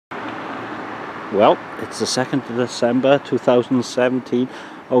Well, it's the 2nd of December 2017,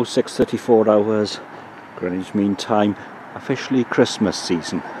 06:34 hours, Greenwich Mean Time, officially Christmas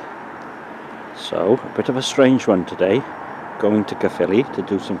season. So, a bit of a strange one today, going to Caerphilly to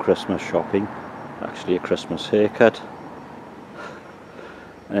do some Christmas shopping, actually a Christmas haircut,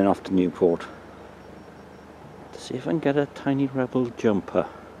 and then off to Newport to see if I can get a tiny rebel jumper.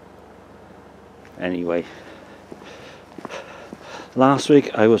 Anyway, last week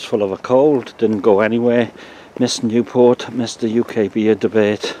I was full of a cold, didn't go anywhere, missed Newport, missed the UK beer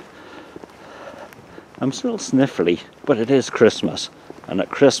debate. I'm still sniffly, but it is Christmas, and at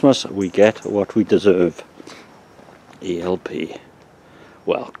Christmas we get what we deserve. ELP.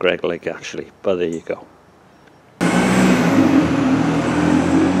 Well, Greg Lake actually, but there you go.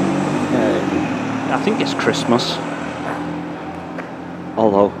 I think it's Christmas,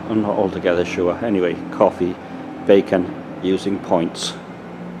 although I'm not altogether sure. Anyway, coffee, bacon, using points.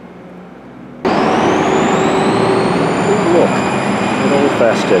 Ooh, look, they're all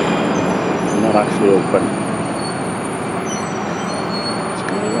festive. They're not actually open. It's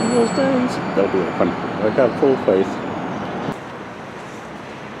going to be one of those days. They'll be open. I have full faith.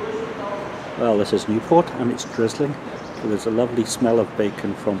 Well, this is Newport and it's drizzling. So there's a lovely smell of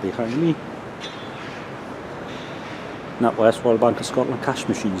bacon from behind me. Nat West, Royal Bank of Scotland cash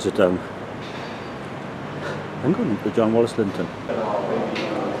machines are down. I'm going into the John Wallace Linton.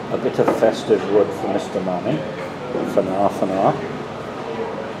 A bit of festive wood for Mr. Manning. Fanar.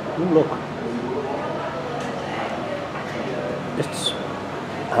 Ooh, look.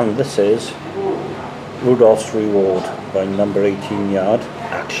 And this is Rudolph's Reward by number 18 yard.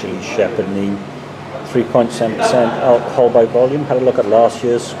 Actually, Shepherd Neame. 3.7% alcohol by volume. Had a look at last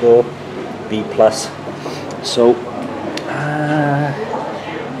year's score. B+. So,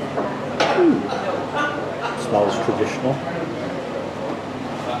 smells traditional.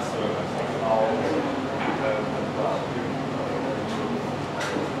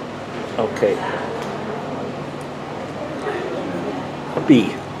 Okay.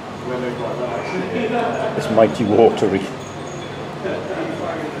 B. It's mighty watery.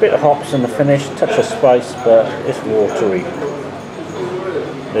 Bit of hops in the finish, touch of spice, but it's watery.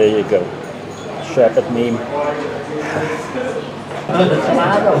 There you go. Shepherd Neame.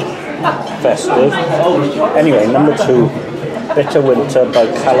 Festive. Anyway, number 2, Bitter Winter by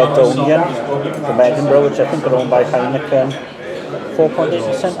Caledonian from Edinburgh, which I think are owned by Heineken.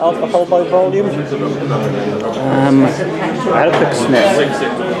 4.8% alcohol by volume. I had a quick sniff.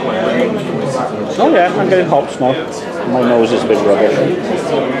 Oh yeah, I'm getting hops now. My nose is a bit rubbish.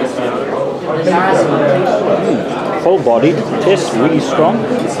 Full bodied, tastes really strong.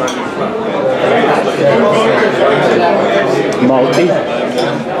 Malty.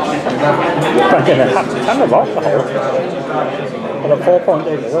 I'm getting a ton of alcohol. But at 4.8,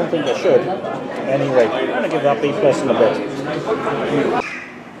 I don't think I should. Anyway, I'm going to give that B+ in a bit.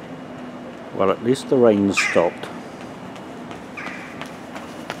 Well, at least the rain's stopped.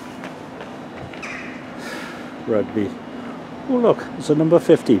 Rugby. Oh look, it's a number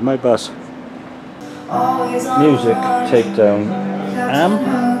 50, my bus. Music, Takedown.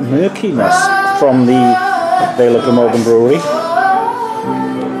 Murkiness from the Vale of Glamorgan Brewery.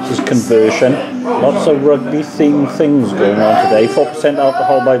 This is Conversion. Lots of rugby themed things going on today. 4%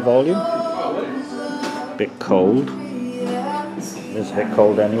 alcohol by volume. Bit cold. It's a bit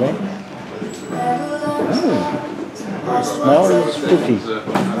cold anyway. The smell is fruity.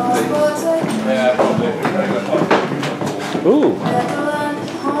 Ooh,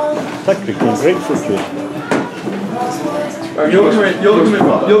 it's like drinking grapefruit juice.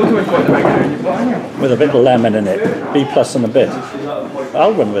 With a bit of lemon in it. B+ and a bit.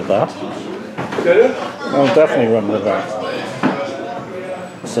 I'll run with that. I'll definitely run with that.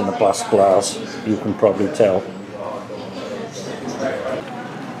 It's in a glass, you can probably tell.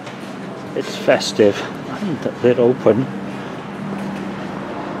 It's festive. And a bit open.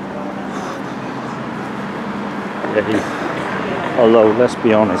 Although, let's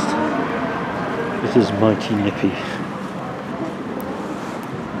be honest, it is mighty nippy.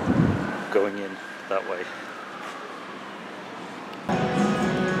 Going in that way.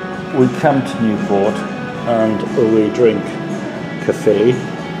 We come to Newport and we drink Caerphilly,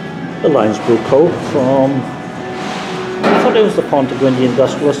 the Lions Brew Co. from, I thought it was the Pontegwindi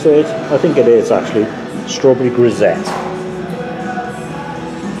Industrial Estate. I think it is actually. Strawberry Grisette.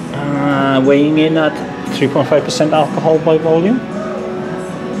 Weighing in at 3.5% alcohol by volume.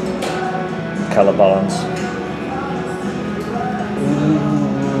 Colour balance.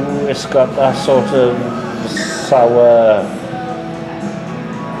 Ooh, it's got that sort of sour.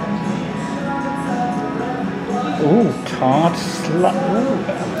 Ooh, tart.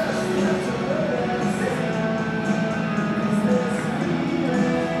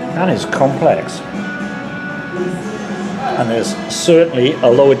 That is complex. And there's certainly,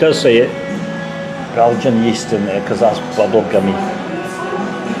 although it does say Belgian yeast in there because that's bubble gummy.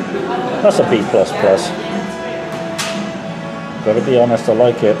 That's a B++. Gotta be honest, I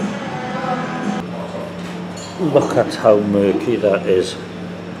like it. Look at how murky that is.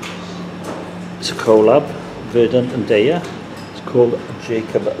 It's a collab, Verdant and Daya. It's called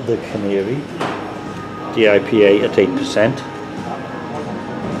Jacob the Canary. DIPA at 8%.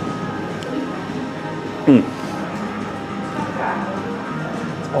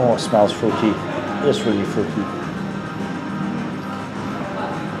 Oh, it smells fruity. It's really fruity.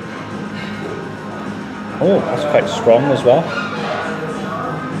 Oh, that's quite strong as well.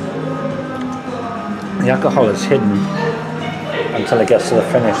 The alcohol is hidden until it gets to the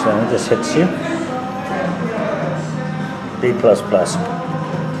finish, then it just hits you. B++.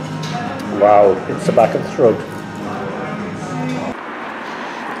 Wow, it's the back of the throat.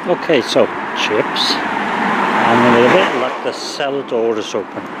 Okay, so chips. And with a bit of luck, the cellar door is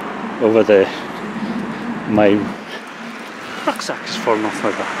open over there. My rucksack is falling off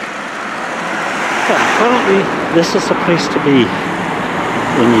my back. But apparently, this is the place to be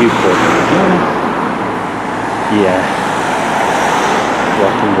in Newport. Yeah,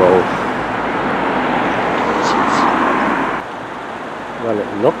 rock and roll. Well,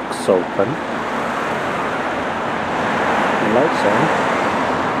 it looks open. The lights on.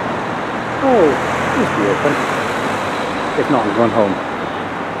 Oh, it must be open. If not, I'm going home.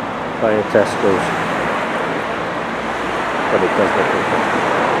 Buy a Tesco's. But it does look open.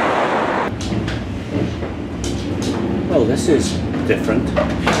 Well, this is different.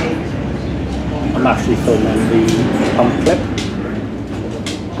 I'm actually filming the pump clip.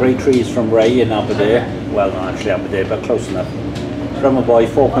 Grey Trees from Ray in Aberdeen. Well, not actually Aberdeen, but close enough. Drummer Boy,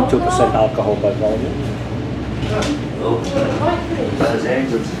 4.2% alcohol by volume. Oh, that's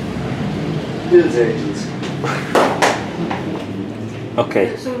angels. Bill's angels.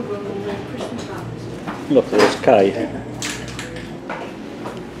 Okay. Look, there's Kai.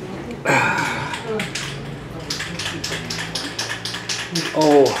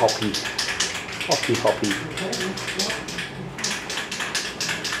 Oh, hoppy. Hoppy.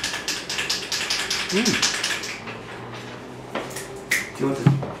 Do you want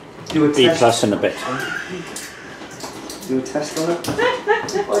to do a B test? plus in a bit. Do a test on it?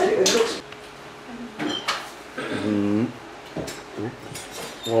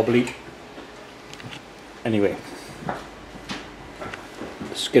 Wobbly. Anyway.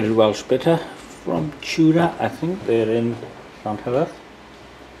 Skidded Welsh bitter from Tudor. I think they're in Llanhyrach.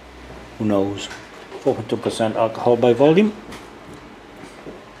 Who knows? 4.2% alcohol by volume.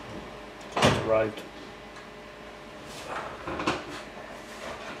 That's right.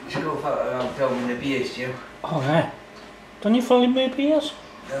 You should go for filming the beers, Jim. Oh yeah. Don't you follow me beers?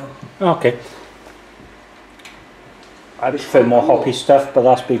 No. Okay. I prefer more hoppy stuff, but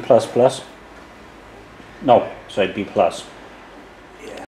that's B++. No, sorry, B+.